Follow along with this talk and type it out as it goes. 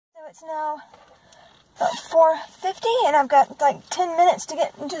it's now about 4:50, and I've got like 10 minutes to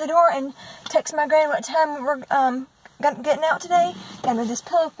get into the door and text my grand what time we're getting out today. Gotta move this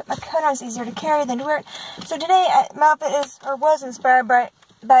pillow, put my coat on. It's easier to carry than to wear it. So today, my outfit was inspired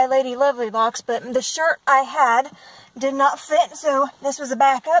by Lady Lovely Locks, but the shirt I had did not fit, so this was a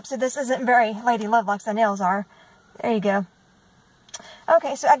backup. So this isn't very Lady Love Locks. The nails are. There you go.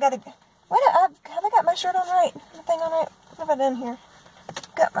 Okay, so I gotta. Have I got my shirt on right? The thing on right? What have I done here?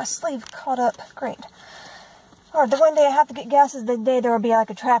 Got my sleeve caught up. Great. Or the one day I have to get gas is the day there will be like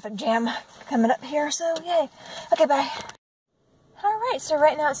a traffic jam coming up here, so yay. Okay, bye. Alright, so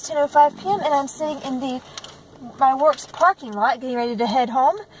right now it's 10:05 p.m. and I'm sitting in my work's parking lot getting ready to head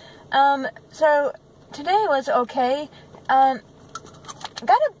home. So today was okay. Got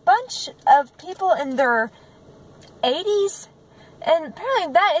a bunch of people in their 80s, and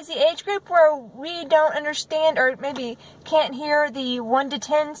apparently that is the age group where we don't understand or maybe can't hear the 1 to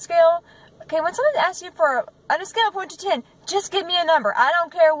 10 scale. Okay, when someone asks you on a scale of 1 to 10, just give me a number. I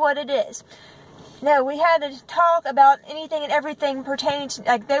don't care what it is. No, we had to talk about anything and everything pertaining to,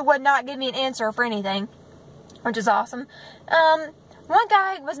 like, they would not give me an answer for anything, which is awesome. One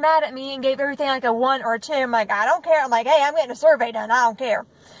guy was mad at me and gave everything like a 1 or a 2. I'm like, I don't care. I'm like, hey, I'm getting a survey done. I don't care.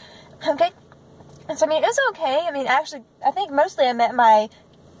 Okay. And so, I mean, it was okay. I mean, actually, I think mostly I met my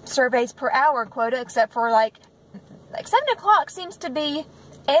surveys per hour quota, except for like 7 o'clock seems to be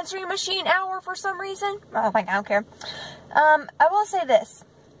answering machine hour for some reason. I don't care. I will say this.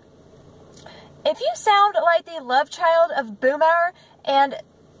 If you sound like the love child of Boomhauer and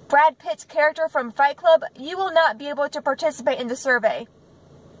Brad Pitt's character from Fight Club, you will not be able to participate in the survey.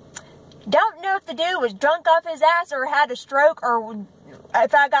 Don't know if the dude was drunk off his ass or had a stroke or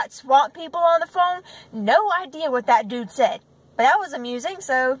if I got swamp people on the phone. No idea what that dude said. But that was amusing,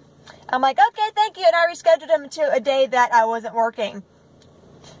 so I'm like, okay, thank you. And I rescheduled him to a day that I wasn't working.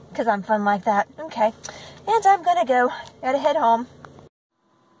 Because I'm fun like that. Okay. And I'm gonna go. Gotta head home.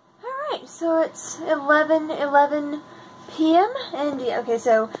 Alright, so it's 11:11 p.m. And yeah, okay,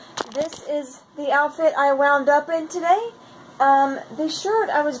 so this is the outfit I wound up in today. The shirt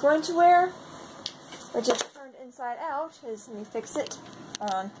I was going to wear, which is turned inside out, let me fix it.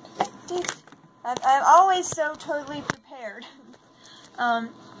 Hold on. I'm always so totally prepared.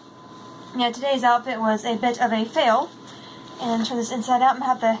 Yeah, today's outfit was a bit of a fail. And turn this inside out and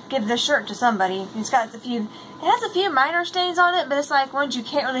have to give this shirt to somebody. It has a few minor stains on it, but it's like ones you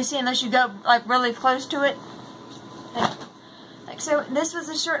can't really see unless you go like really close to it. So this was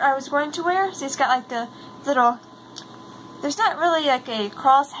the shirt I was going to wear. See, it's got like the little, there's not really like a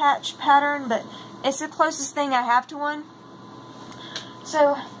crosshatch pattern, but it's the closest thing I have to one.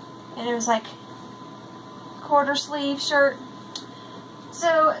 So, and it was like quarter sleeve shirt.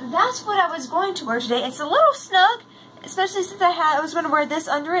 So that's what I was going to wear today. It's a little snug. Especially since I was going to wear this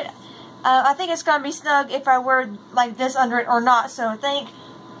under it. I think it's going to be snug if I wear like this under it or not. So I think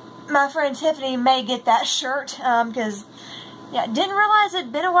my friend Tiffany may get that shirt. Because, yeah, didn't realize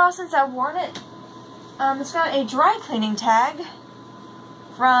it'd been a while since I worn it. It's got a dry cleaning tag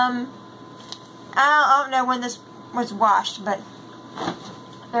from, I don't know when this was washed. But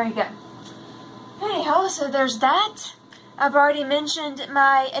there you go. Anyhow, so there's that. I've already mentioned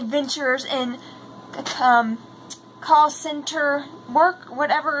my adventures in call center work,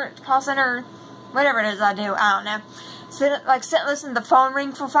 whatever it is I do, I don't know. So, like, listen to the phone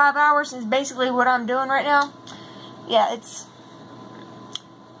ring for 5 hours is basically what I'm doing right now. Yeah, I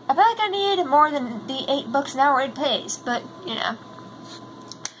feel like I need more than the $8 an hour it pays, but, you know.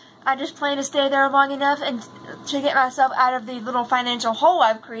 I just plan to stay there long enough and to get myself out of the little financial hole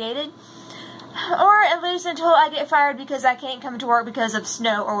I've created. Or at least until I get fired because I can't come to work because of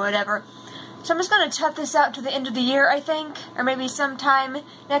snow or whatever. So I'm just going to tough this out to the end of the year, I think. Or maybe sometime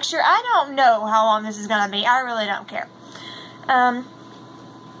next year. I don't know how long this is going to be. I really don't care. But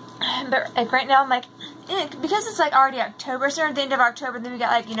like right now, I'm like, because it's like already October, so at the end of October, then we got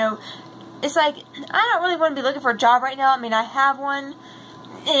like, you know, it's like, I don't really want to be looking for a job right now. I mean, I have one.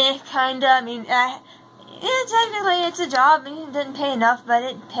 Kinda. I mean, yeah, technically it's a job. I mean, it doesn't pay enough, but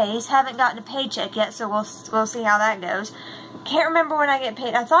it pays. Haven't gotten a paycheck yet, so we'll see how that goes. Can't remember when I get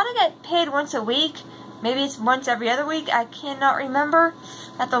paid. I thought I got paid once a week. Maybe it's once every other week. I cannot remember.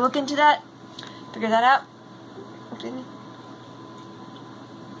 I have to look into that. Figure that out. Excuse me.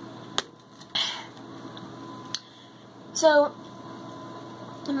 So,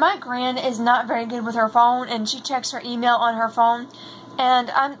 my gran is not very good with her phone, and she checks her email on her phone.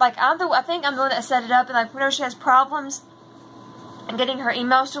 And I think I'm the one that set it up, and like whenever she has problems and getting her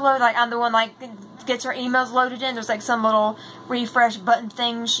emails to load, like I'm the one like gets her emails loaded in. There's like some little refresh button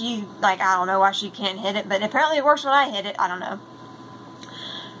thing. She, like, I don't know why she can't hit it, but apparently it works when I hit it. I don't know.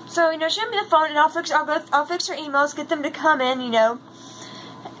 So, you know, show me the phone, and I'll fix her emails, get them to come in, you know.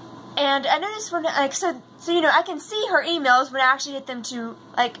 And I noticed when, like, so you know, I can see her emails when I actually get them to,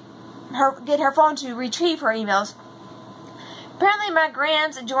 like, get her phone to retrieve her emails. Apparently my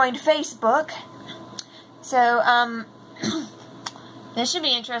grams joined Facebook. So, this should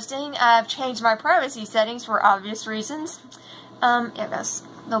be interesting. I've changed my privacy settings for obvious reasons. Yeah, that's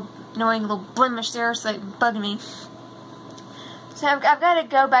a little annoying little blemish there, so like bugging me. So I've got to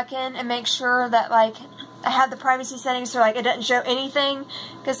go back in and make sure that, like, I have the privacy settings so, like, it doesn't show anything.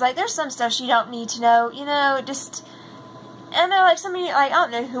 Because, like, there's some stuff you don't need to know, you know, just... And I know, like, some of you, like, I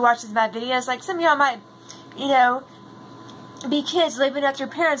don't know who watches my videos, like, some of y'all might, you know, be kids living at their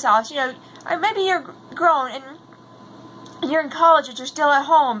parents' house, you know, or maybe you're grown and you're in college but you're still at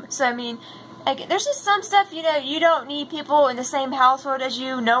home. So, I mean, like, there's just some stuff, you know, you don't need people in the same household as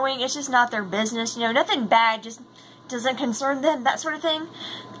you knowing. It's just not their business, you know, nothing bad, just doesn't concern them, that sort of thing.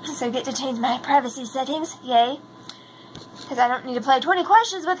 So I get to change my privacy settings, yay. Because I don't need to play 20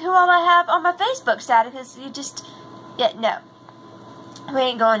 questions with who all I have on my Facebook status, because you just, yeah, no. We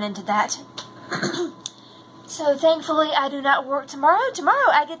ain't going into that. So thankfully I do not work tomorrow.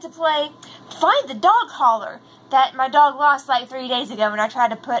 Tomorrow I get to play Find the Dog Collar that my dog lost like 3 days ago when I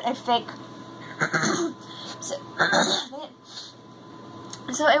tried to put a fake...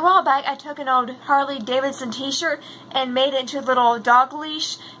 So a while back, I took an old Harley Davidson t-shirt and made it into a little dog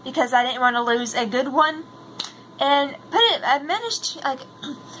leash because I didn't want to lose a good one. And I managed to, like,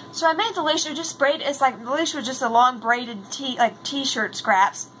 so I made the leash, I just sprayed it, it's like, the leash was just a long braided t-shirt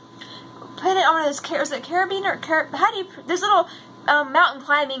scraps. Put it on one of those, is it carabiner, how do you, there's little mountain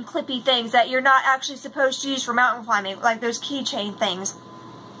climbing clippy things that you're not actually supposed to use for mountain climbing, like those keychain things.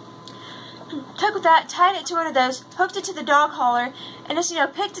 Took that, tied it to one of those, hooked it to the dog collar, and just, you know,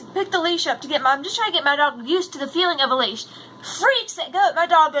 picked the leash up to get I'm just trying to get my dog used to the feeling of a leash. Freaks that go, my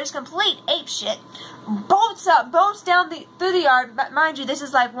dog goes complete ape shit. Bolts down through the yard, but mind you, this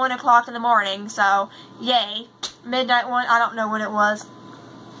is like 1 o'clock in the morning, so, yay. Midnight one, I don't know when it was.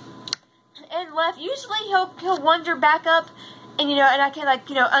 And left, usually he'll wander back up, and, you know, and I can, like,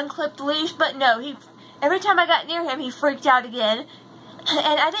 you know, unclip the leash, but no, every time I got near him, he freaked out again.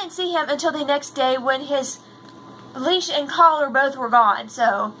 And I didn't see him until the next day when his leash and collar both were gone.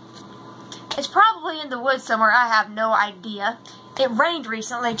 So, it's probably in the woods somewhere. I have no idea. It rained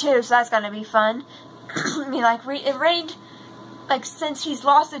recently, too, so that's going to be fun. I mean, like, it rained, like, since he's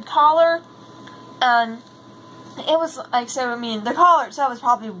lost his collar. It was, like, so, I mean, the collar itself was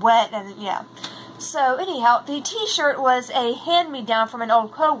probably wet, and, yeah. So, anyhow, the t-shirt was a hand-me-down from an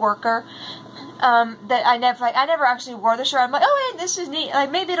old co-worker. That I never actually wore the shirt. I'm like, oh, hey, this is neat.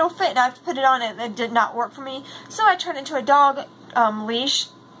 Like, maybe it'll fit. And I put it on, and it did not work for me. So I turned it into a dog leash.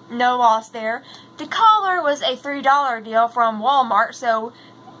 No loss there. The collar was a $3 deal from Walmart. So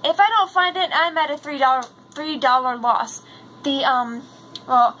if I don't find it, I'm at a $3 loss. The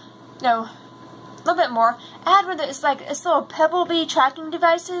well, no, a little bit more. I had one that it's like it's little Pebblebee tracking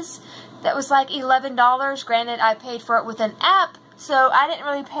devices. That was like $11. Granted, I paid for it with an app, so I didn't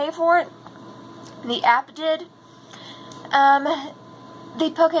really pay for it. The app did. The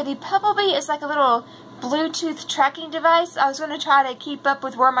Pebblebee is like a little Bluetooth tracking device. I was going to try to keep up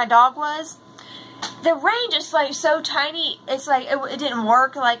with where my dog was. The range is like so tiny, it's like, it didn't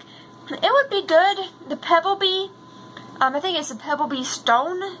work. Like, it would be good. The Pebblebee, I think it's a Pebblebee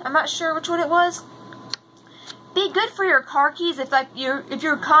Stone. I'm not sure which one it was. Be good for your car keys if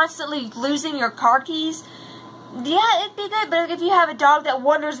you're constantly losing your car keys. Yeah, it'd be good, but if you have a dog that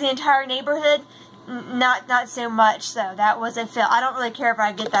wanders the entire neighborhood, not so much, so that was a fail. I don't really care if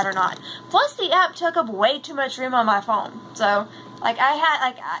I get that or not. Plus, the app took up way too much room on my phone. So, like,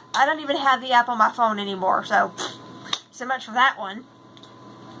 I don't even have the app on my phone anymore, so much for that one.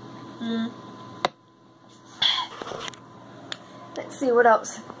 Let's see, what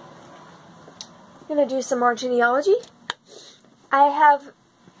else? I'm gonna do some more genealogy. I have,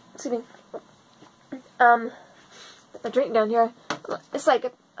 excuse me, a drink down here. It's like,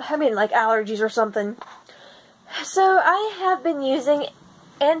 like allergies or something. So I have been using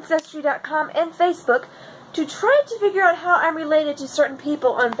Ancestry.com and Facebook to try to figure out how I'm related to certain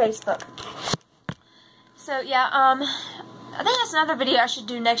people on Facebook. So yeah, I think that's another video I should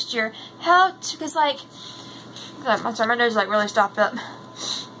do next year. How to, because like, I'm sorry, my nose like really stopped up.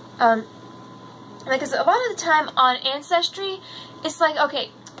 Because a lot of the time on Ancestry, it's like,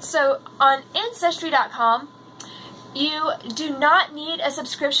 okay, so on Ancestry.com, you do not need a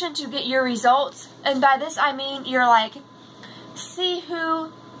subscription to get your results. And by this I mean you're like, see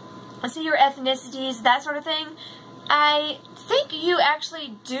your ethnicities, that sort of thing. I think you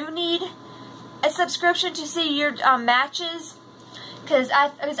actually do need a subscription to see your matches. because I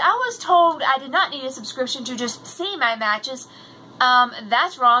was told I did not need a subscription to just see my matches.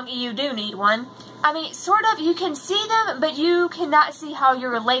 That's wrong. You do need one. I mean, sort of, you can see them, but you cannot see how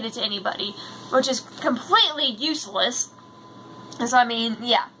you're related to anybody, which is completely useless. So, I mean,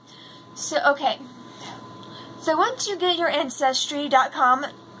 yeah. So, okay. So, once you get your Ancestry.com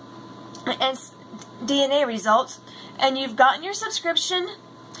and DNA results, and you've gotten your subscription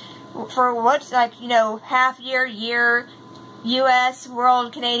for what, like, you know, half year, US,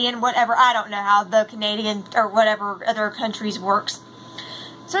 world, Canadian, whatever. I don't know how the Canadian or whatever other countries works.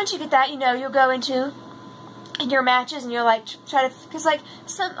 So once you get that, you know, you'll go into your matches and you'll, like, try to, because, like,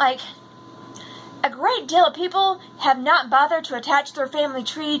 a great deal of people have not bothered to attach their family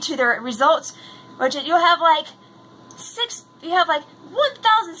tree to their results, which you'll have, like,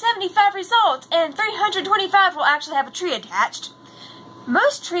 1,075 results, and 325 will actually have a tree attached.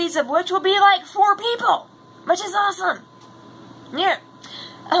 Most trees of which will be, like, 4 people, which is awesome. Yeah.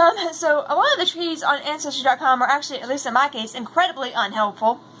 So a lot of the trees on Ancestry.com are actually, at least in my case, incredibly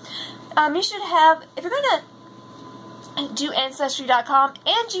unhelpful. You should have, if you're going to do Ancestry.com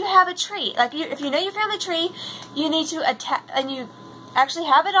and you have a tree, like if you know your family tree, you need to attach, and you actually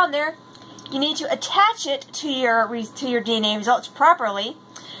have it on there, you need to attach it to your DNA results properly.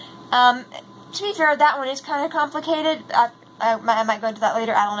 To be fair, that one is kind of complicated. I might go into that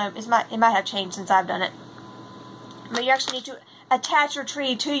later. I don't know. It might have changed since I've done it. But you actually need to attach your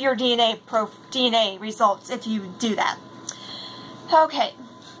tree to your DNA results if you do that. Okay.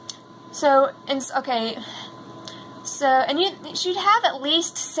 And you should have at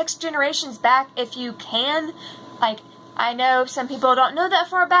least 6 generations back if you can. Like, I know some people don't know that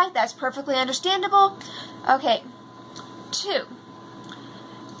far back. That's perfectly understandable. Okay. 2.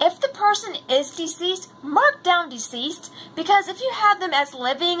 If the person is deceased, mark down deceased, because if you have them as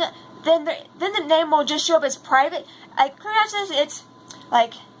living, then the name will just show up as private. Like, it's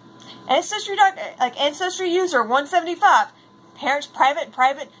like Ancestry user 175, parents private,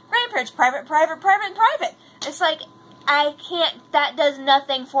 grandparents private. It's like, I can't. That does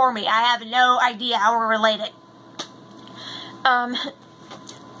nothing for me. I have no idea how we're related.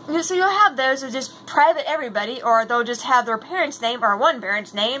 So you'll have those who just private everybody, or they'll just have their parents' name or one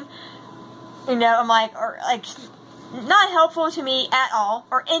parent's name. You know, I'm like, or like, not helpful to me at all,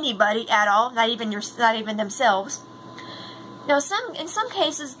 or anybody at all, not even themselves. Now, in some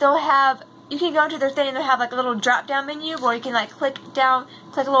cases they'll have, you can go into their thing and they'll have like a little drop down menu where you can like click a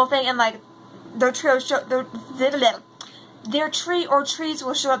little thing and like their tree or trees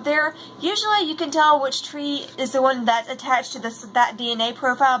will show up there. Usually you can tell which tree is the one that's attached to that DNA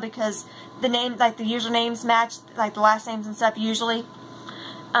profile because the name, like the usernames match, like the last names and stuff usually.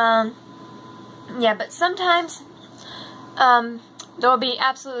 Yeah, but sometimes there will be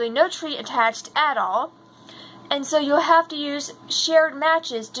absolutely no tree attached at all. And so you'll have to use shared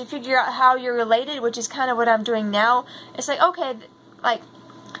matches to figure out how you're related, which is kind of what I'm doing now. It's like, okay, like,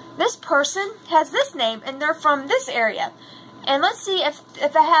 this person has this name, and they're from this area. And let's see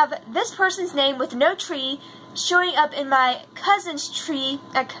if I have this person's name with no tree showing up in my cousin's tree,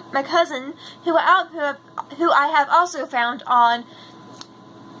 my cousin, who I have also found on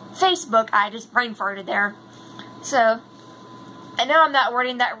Facebook. I just brain farted there. So, I know I'm not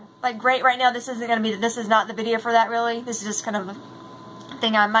wording that like great right now. This is not the video for that really. This is just kind of a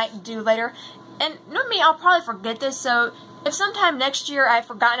thing I might do later. And normally I'll probably forget this, so if sometime next year I've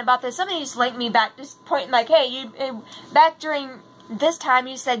forgotten about this, somebody just link me back, just point like, hey, back during this time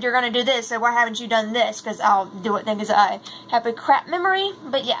you said you're going to do this, so why haven't you done this? Because I'll do it then, because I have a crap memory.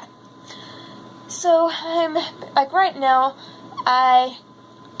 But yeah. So, I'm, like right now,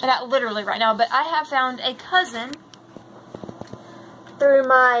 not literally right now, but I have found a cousin through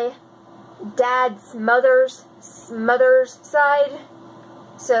my dad's mother's side.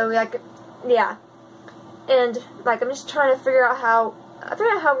 So, like, yeah. And, like, I'm just trying to figure out how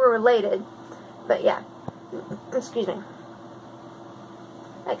we're related. But, yeah. Excuse me.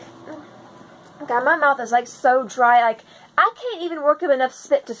 Like, God, my mouth is, like, so dry. Like, I can't even work up enough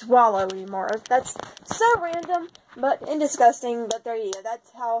spit to swallow anymore. That's so random and disgusting. But there you go. That's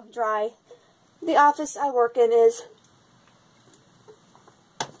how dry the office I work in is.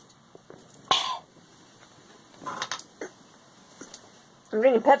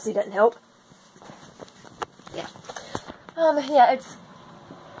 Drinking Pepsi doesn't help. Yeah. As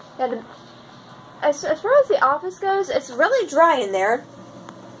far as the office goes, it's really dry in there.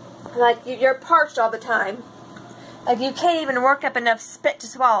 Like, you're parched all the time. Like, you can't even work up enough spit to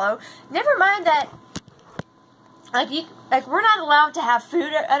swallow. Never mind that, we're not allowed to have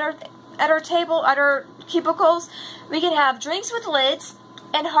food at our table, at our cubicles. We can have drinks with lids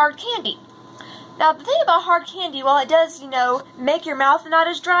and hard candy. Now, the thing about hard candy, while it does, you know, make your mouth not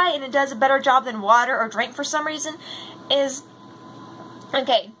as dry, and it does a better job than water or drink for some reason, is,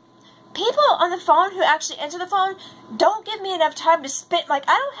 okay, people on the phone who actually answer the phone don't give me enough time to spit, like,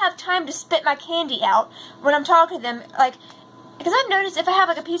 I don't have time to spit my candy out when I'm talking to them, like, because I've noticed if I have,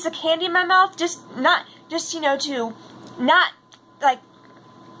 like, a piece of candy in my mouth, you know, to not, like,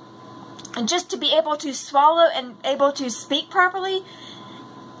 just to be able to swallow and able to speak properly,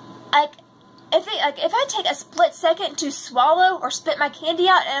 like, if I take a split second to swallow or spit my candy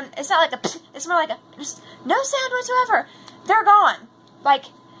out, and it's not like a, it's more like a, just no sound whatsoever, they're gone. Like,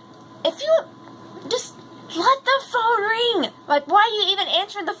 if you just let the phone ring, like, why are you even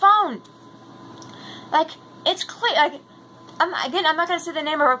answering the phone? Like, it's clear, like, I'm not going to say the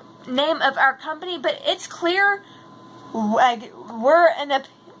name of our company, but it's clear, like, we're in a,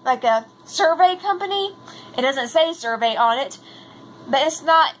 like, a survey company. It doesn't say survey on it, but it's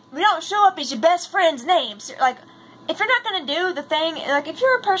not, we don't show up as your best friend's names. Like, if you're not going to do the thing, like, if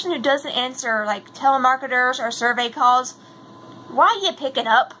you're a person who doesn't answer, like, telemarketers or survey calls, why are you picking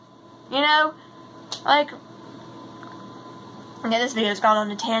up? You know? Like, okay, this video's gone on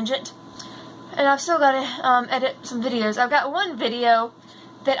a tangent. And I've still got to edit some videos. I've got one video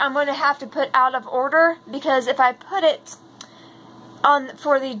that I'm going to have to put out of order, because if I put it on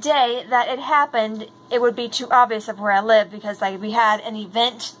for the day that it happened, it would be too obvious of where I live, because, like, we had an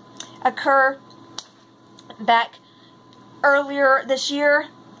event occur back earlier this year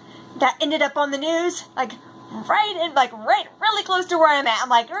that ended up on the news, like, really close to where I'm at. I'm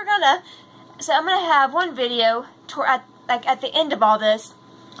like, so I'm gonna have one video at the end of all this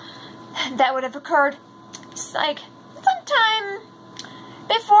that would have occurred, like, sometime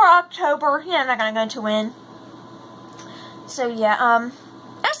before October. Yeah, I'm not gonna go into when. So yeah,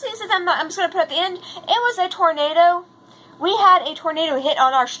 actually, since I'm just gonna put at the end, it was a tornado. We had a tornado hit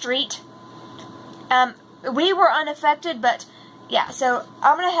on our street. We were unaffected, but yeah, so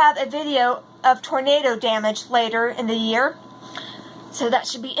I'm gonna have a video of tornado damage later in the year. So that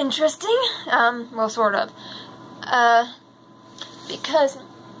should be interesting. Well, sort of. Because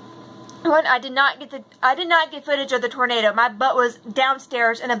one, I did not get footage of the tornado. My butt was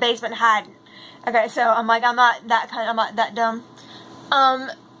downstairs in a basement hiding. Okay, so I'm like, I'm not that dumb.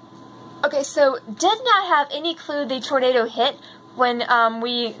 Okay, so did not have any clue the tornado hit when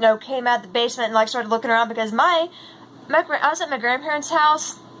we, you know, came out of the basement and, like, started looking around, because I was at my grandparents'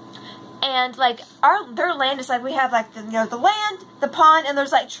 house, and, like, their land is, like, we have, like, the, you know, the land, the pond, and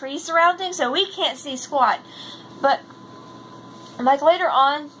there's, like, trees surrounding, so we can't see squat. But, like, later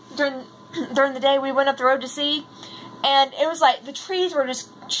on during the day, we went up the road to see, and it was like the trees were just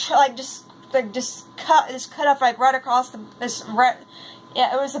cut off, like, right across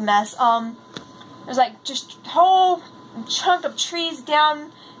yeah, it was a mess. It was like just a whole chunk of trees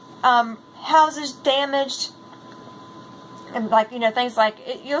down, houses damaged, and, like, you know, things like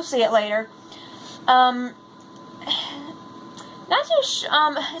it, you'll see it later. Not just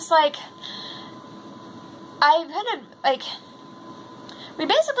it's like I had a, like, we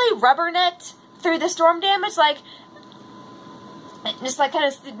basically rubbernecked through the storm damage, like, just, like, kind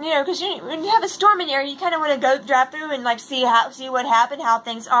of, you know, because when you have a storm in your area, you kind of want to go drive through and, like, see what happened, how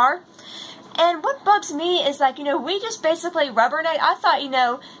things are. And what bugs me is, like, you know, we just basically rubbernecked. I thought, you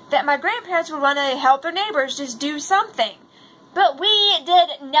know, that my grandparents would want to help their neighbors, just do something. But we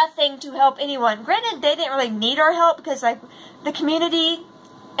did nothing to help anyone. Granted, they didn't really need our help, because, like, the community,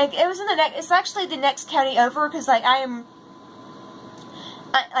 it was in the next, it's actually the next county over, because, like,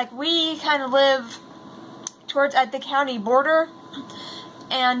 like, we kind of live towards at the county border,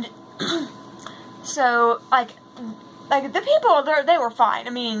 and so, like the people there, they were fine. I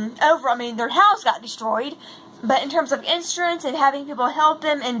mean, their house got destroyed, but in terms of insurance and having people help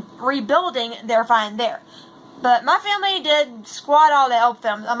them and rebuilding, they're fine there. But my family did squat all to help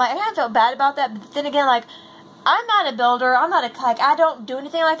them. I'm like, I kind of felt bad about that, but then again, like, I'm not a builder, I don't do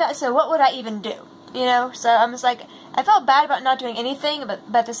anything like that, so what would I even do? You know, so I'm just like, I felt bad about not doing anything, but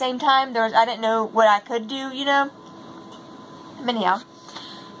at the same time, I didn't know what I could do, you know? Anyhow,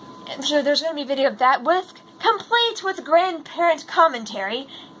 so there's going to be a video of that complete with grandparent commentary,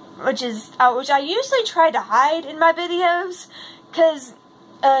 which I usually try to hide in my videos, because,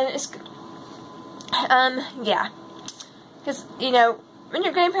 yeah, because, you know, when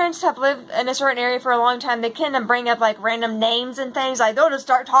your grandparents have lived in a certain area for a long time, they can bring up, like, random names and things, like, they'll just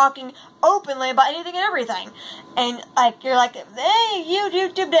start talking openly about anything and everything, and, like, you're like, hey,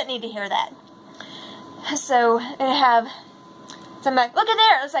 YouTube doesn't need to hear that. So, so I'm like, look at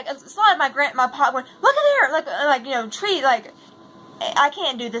there, it's like, it's a lot of my pop going, look at there, like, you know, tree, like, I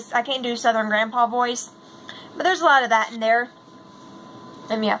can't do this, I can't do Southern Grandpa voice, but there's a lot of that in there,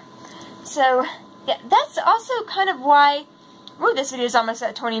 and yeah, so, yeah, that's also kind of why, ooh, this video is almost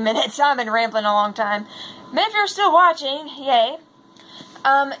at 20 minutes. I've been rambling a long time. But if you're still watching, yay.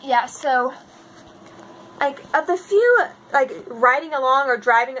 Yeah, so, like, of the few, like, riding along or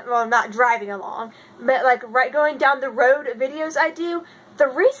driving, well, not driving along, but, like, going down the road videos I do, the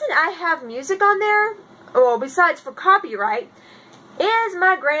reason I have music on there, well, besides for copyright, is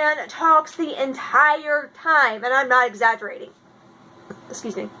my gran talks the entire time, and I'm not exaggerating.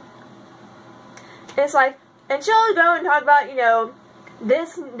 Excuse me. And it's like, and she'll go and talk about, you know,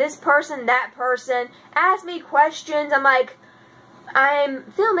 this person, that person, ask me questions. I'm like, I'm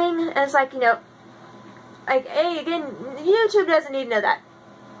filming, and it's like, you know, like, hey, again, YouTube doesn't need to know that.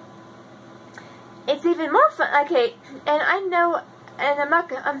 It's even more fun, okay, and I know, and I'm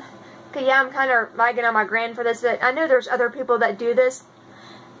not, okay, yeah, I'm kind of ragging on my gran for this, but I know there's other people that do this,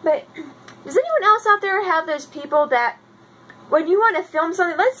 but does anyone else out there have those people that, when you want to film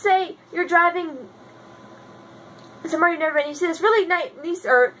something, let's say you're driving somewhere you've never been, you see this really nice,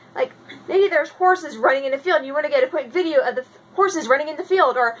 or, like, maybe there's horses running in the field, and you want to get a quick video of the horses running in the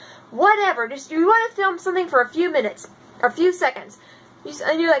field, or whatever, just, you want to film something for a few minutes, or a few seconds,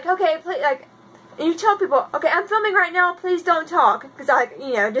 and you're like, okay, like, and you tell people, okay, I'm filming right now, please don't talk, because, like,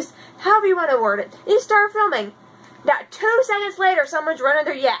 you know, just, however you want to word it, you start filming, now, 2 seconds later, someone's running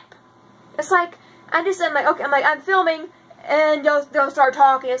their yap, it's like, I'm like, okay, I'm filming, and they'll start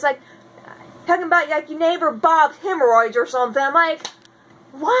talking, it's like, talking about, like, your neighbor Bob's hemorrhoids or something, I'm like,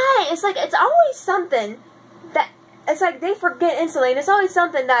 why? It's like, it's always something that, it's like, they forget instantly, and it's always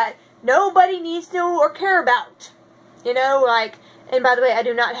something that nobody needs to know or care about, you know, like, and by the way, I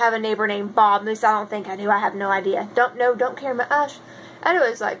do not have a neighbor named Bob, at least I don't think I do, I have no idea, don't care, I know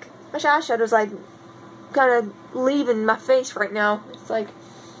it's like, my eyeshadow's like, kind of leaving my face right now, it's like,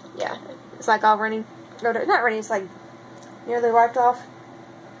 yeah, it's like all running, no, not running, it's like, nearly wiped off.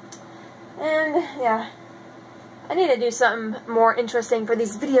 And, yeah, I need to do something more interesting for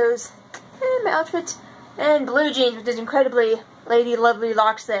these videos. And my outfit, and blue jeans, which is incredibly Lady Lovely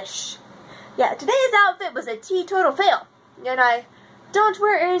Locks-ish. Yeah, today's outfit was a teetotal fail. And I don't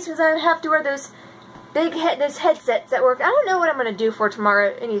wear earrings because I have to wear those big headsets at work. I don't know what I'm going to do for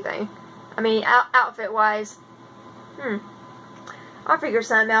tomorrow, anything. I mean, outfit-wise. I'll figure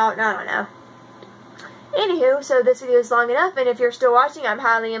something out, I don't know. Anywho, so this video is long enough, and if you're still watching, I'm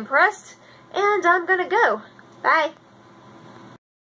highly impressed. And I'm gonna go. Bye.